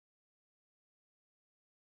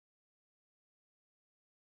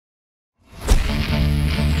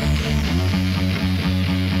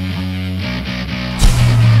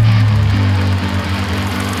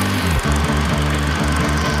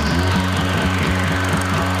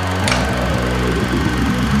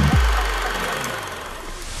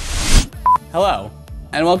Hello,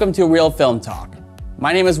 and welcome to Real Film Talk.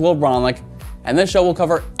 My name is Will Braunlich, and this show will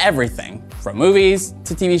cover everything from movies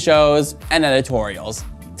to TV shows and editorials.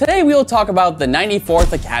 Today we will talk about the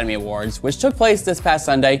 94th Academy Awards, which took place this past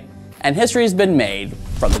Sunday, and history has been made,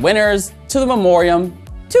 from the winners to the memoriam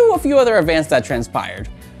to a few other events that transpired.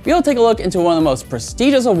 We will take a look into one of the most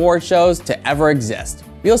prestigious award shows to ever exist.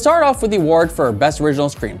 We will start off with the award for Best Original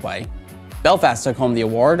Screenplay. Belfast took home the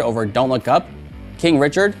award over Don't Look Up, King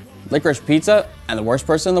Richard, Licorice Pizza, and The Worst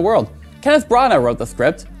Person in the World. Kenneth Branagh wrote the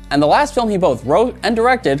script, and the last film he both wrote and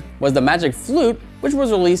directed was The Magic Flute, which was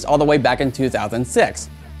released all the way back in 2006.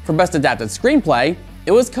 For Best Adapted Screenplay,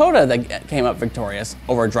 it was Coda that came up victorious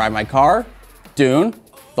over Drive My Car, Dune,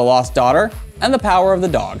 The Lost Daughter, and The Power of the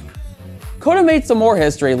Dog. Coda made some more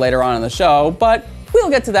history later on in the show, but we'll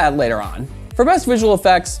get to that later on. For Best Visual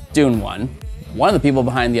Effects, Dune won. One of the people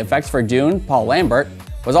behind the effects for Dune, Paul Lambert,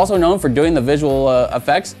 was also known for doing the visual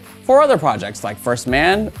effects for other projects like First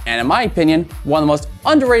Man, and in my opinion, one of the most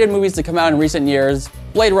underrated movies to come out in recent years,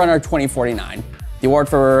 Blade Runner 2049. The award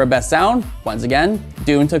for Best Sound, once again,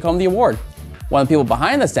 Dune took home the award. One of the people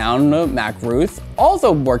behind the sound, Mac Ruth,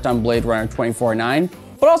 also worked on Blade Runner 2049,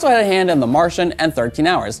 but also had a hand in The Martian and 13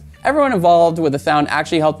 Hours. Everyone involved with the sound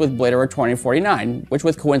actually helped with Blade Runner 2049, which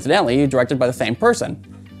was coincidentally directed by the same person.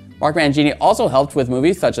 Mark Mangini also helped with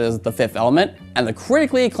movies such as The Fifth Element and the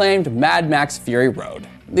critically acclaimed Mad Max Fury Road.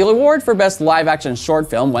 The award for Best Live-Action Short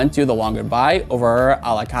Film went to The Long Goodbye over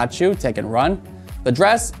Alakachu, Take and Run, The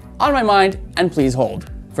Dress, On My Mind, and Please Hold.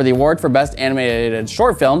 For the award for Best Animated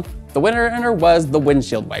Short Film, the winner was The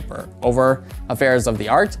Windshield Wiper over Affairs of the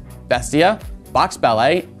Art, Bestia, Box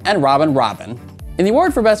Ballet, and Robin Robin. In the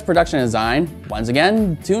award for Best Production Design, once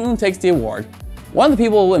again, Dune takes the award. One of the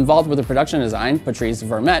people involved with the production design, Patrice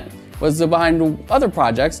Vermette, was behind other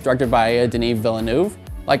projects directed by Denis Villeneuve,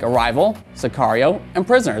 like Arrival, Sicario, and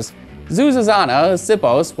Prisoners. Zuzana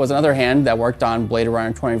Sipos was another hand that worked on Blade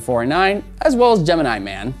Runner 2049, as well as Gemini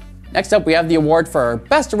Man. Next up, we have the award for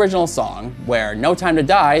Best Original Song, where No Time to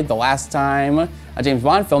Die, the last time a James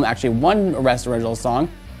Bond film actually won Best Original Song,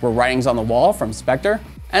 were Writings on the Wall from Spectre,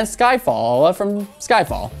 and Skyfall from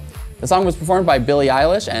Skyfall. The song was performed by Billie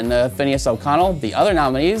Eilish and Phineas O'Connell. The other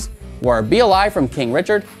nominees were Be Alive from King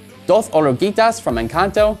Richard, Dos Oruguitas from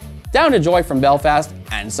Encanto, Down to Joy from Belfast,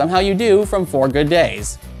 and Somehow You Do from 4 Good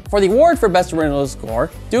Days. For the award for Best Original Score,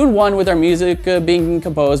 Dune won with their music being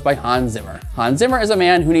composed by Hans Zimmer. Hans Zimmer is a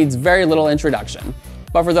man who needs very little introduction.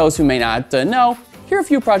 But for those who may not know, here are a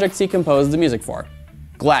few projects he composed the music for.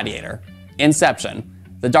 Gladiator, Inception,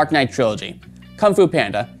 The Dark Knight Trilogy, Kung Fu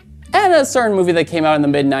Panda, and a certain movie that came out in the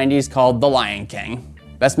mid-90s called The Lion King.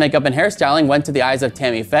 Best Makeup and Hairstyling went to The Eyes of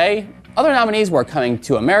Tammy Faye. Other nominees were Coming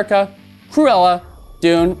to America, Cruella,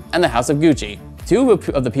 Dune, and The House of Gucci. Two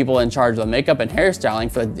of the people in charge of the makeup and hairstyling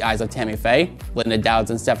for The Eyes of Tammy Faye, Linda Dowds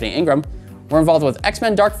and Stephanie Ingram, were involved with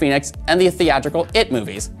X-Men Dark Phoenix and the theatrical It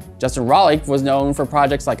movies. Justin Roiland was known for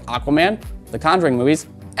projects like Aquaman, The Conjuring movies,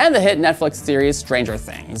 and the hit Netflix series Stranger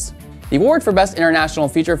Things. The award for Best International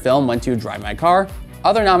Feature Film went to Drive My Car.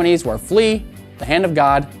 Other nominees were Flea, The Hand of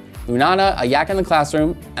God, Lunana, A Yak in the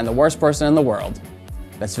Classroom, and The Worst Person in the World.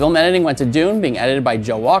 Best Film Editing went to Dune, being edited by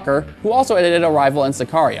Joe Walker, who also edited Arrival and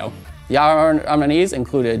Sicario. The other nominees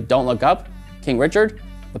included Don't Look Up, King Richard,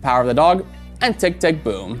 The Power of the Dog, and Tick Tick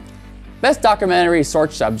Boom. Best Documentary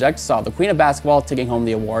Short Subject saw The Queen of Basketball taking home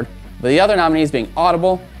the award, with the other nominees being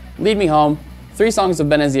Audible, Lead Me Home, 3 Songs of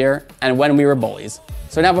Benazir, and When We Were Bullies.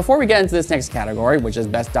 So now before we get into this next category, which is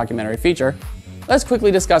Best Documentary Feature, let's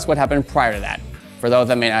quickly discuss what happened prior to that. For those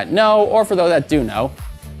that may not know, or for those that do know,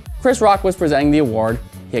 Chris Rock was presenting the award.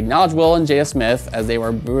 He acknowledged Will and Jada Smith as they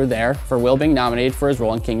were there for Will being nominated for his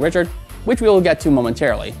role in King Richard, which we will get to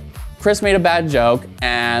momentarily. Chris made a bad joke,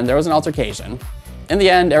 and there was an altercation. In the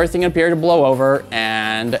end, everything appeared to blow over,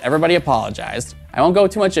 and everybody apologized. I won't go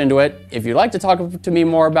too much into it. If you'd like to talk to me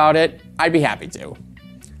more about it, I'd be happy to.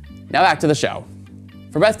 Now back to the show.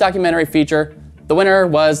 For Best Documentary Feature, the winner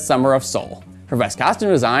was Summer of Soul. For Best Costume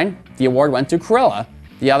Design, the award went to Cruella.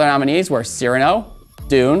 The other nominees were Cyrano,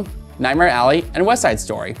 Dune, Nightmare Alley, and West Side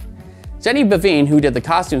Story. Jenny Bavine, who did the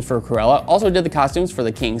costumes for Cruella, also did the costumes for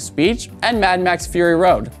The King's Speech and Mad Max Fury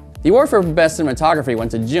Road. The award for Best Cinematography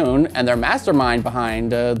went to Dune, and their mastermind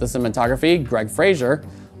behind the cinematography, Greg Fraser,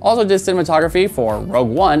 also did cinematography for Rogue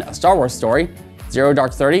One, A Star Wars Story, Zero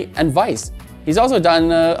Dark 30, and Vice. He's also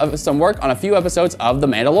done some work on a few episodes of The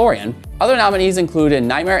Mandalorian. Other nominees included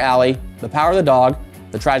Nightmare Alley, The Power of the Dog,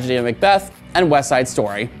 The Tragedy of Macbeth, and West Side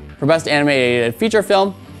Story. For Best Animated Feature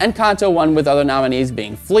Film, Encanto won with other nominees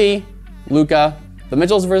being Flea, Luca, The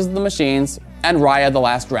Mitchells vs. the Machines, and Raya the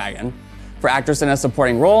Last Dragon. For Actress in a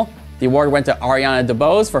Supporting Role, The award went to Ariana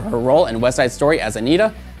DeBose for her role in West Side Story as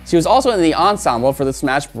Anita. She was also in the ensemble for the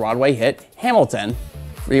smash Broadway hit Hamilton.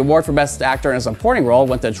 The award for Best Actor in a Supporting Role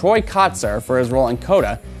went to Troy Kotsur for his role in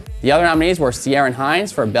Coda. The other nominees were Ciarán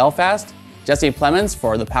Hinds for Belfast, Jesse Plemons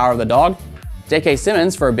for The Power of the Dog, J.K.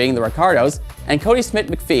 Simmons for Being the Ricardos, and Cody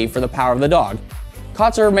Smith-McPhee for The Power of the Dog.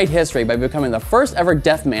 Kotsur made history by becoming the first ever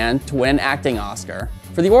deaf man to win an acting Oscar.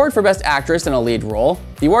 For the award for Best Actress in a Lead Role,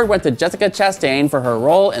 the award went to Jessica Chastain for her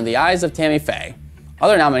role in The Eyes of Tammy Faye.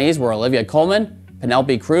 Other nominees were Olivia Colman,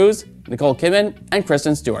 Penelope Cruz, Nicole Kidman, and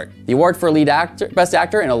Kristen Stewart. The award for Best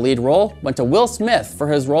Actor in a Lead Role went to Will Smith for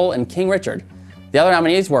his role in King Richard. The other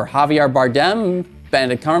nominees were Javier Bardem,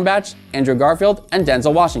 Benedict Cumberbatch, Andrew Garfield, and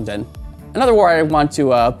Denzel Washington. Another award I want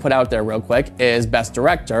to put out there real quick is Best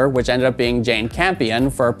Director, which ended up being Jane Campion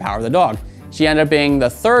for Power of the Dog. She ended up being the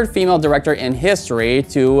third female director in history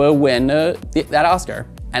to win that Oscar.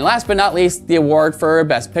 And last but not least, the award for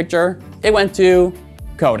Best Picture, it went to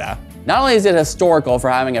Coda. Not only is it historical for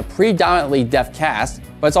having a predominantly deaf cast,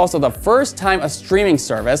 but it's also the first time a streaming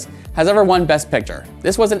service has ever won Best Picture.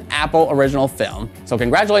 This was an Apple original film. So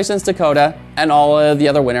congratulations to Coda and all the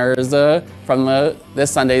other winners from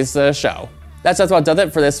this Sunday's show. That's about does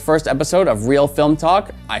it for this first episode of Real Film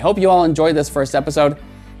Talk. I hope you all enjoyed this first episode.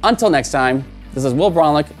 Until next time, this is Will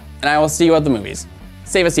Braunlich, and I will see you at the movies.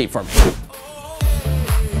 Save a seat for me.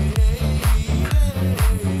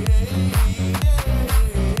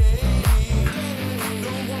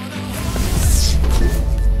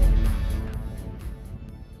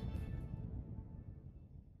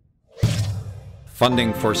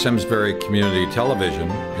 Funding for Simsbury Community Television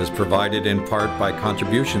is provided in part by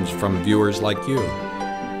contributions from viewers like you.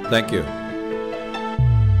 Thank you.